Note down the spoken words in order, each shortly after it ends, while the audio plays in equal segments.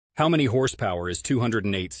How many horsepower is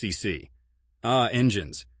 208 cc? Ah,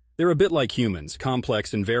 engines. They're a bit like humans,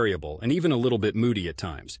 complex and variable, and even a little bit moody at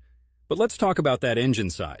times. But let's talk about that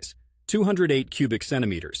engine size. 208 cubic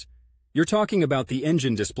centimeters. You're talking about the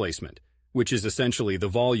engine displacement, which is essentially the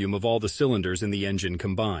volume of all the cylinders in the engine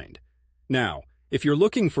combined. Now, if you're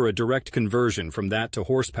looking for a direct conversion from that to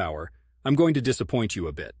horsepower, I'm going to disappoint you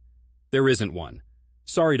a bit. There isn't one.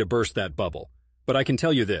 Sorry to burst that bubble, but I can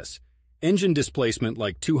tell you this. Engine displacement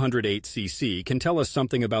like 208 cc can tell us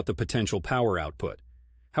something about the potential power output.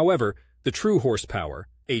 However, the true horsepower,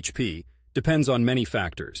 HP, depends on many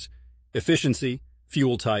factors: efficiency,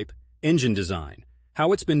 fuel type, engine design,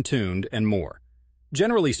 how it's been tuned, and more.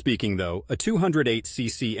 Generally speaking, though, a 208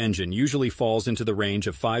 cc engine usually falls into the range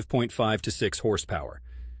of 5.5 to 6 horsepower.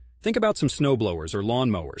 Think about some snowblowers or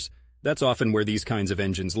lawnmowers. That's often where these kinds of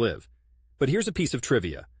engines live. But here's a piece of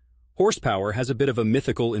trivia. Horsepower has a bit of a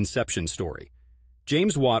mythical inception story.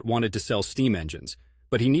 James Watt wanted to sell steam engines,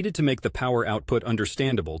 but he needed to make the power output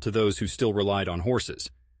understandable to those who still relied on horses.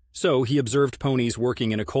 So he observed ponies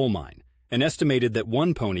working in a coal mine, and estimated that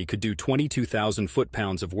one pony could do 22,000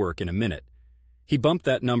 foot-pounds of work in a minute. He bumped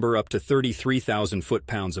that number up to 33,000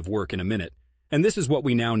 foot-pounds of work in a minute, and this is what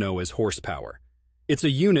we now know as horsepower. It's a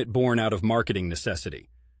unit born out of marketing necessity.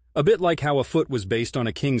 A bit like how a foot was based on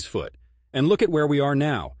a king's foot, and look at where we are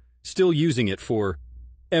now, still using it for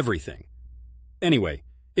everything. Anyway,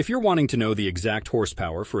 if you're wanting to know the exact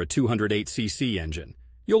horsepower for a 208 cc engine,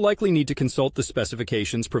 you'll likely need to consult the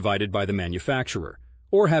specifications provided by the manufacturer,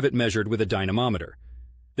 or have it measured with a dynamometer.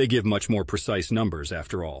 They give much more precise numbers,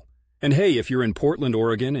 after all. And hey, if you're in Portland,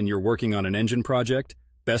 Oregon, and you're working on an engine project,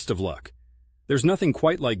 best of luck. There's nothing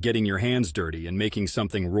quite like getting your hands dirty and making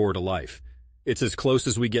something roar to life. It's as close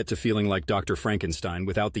as we get to feeling like Dr. Frankenstein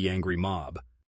without the angry mob.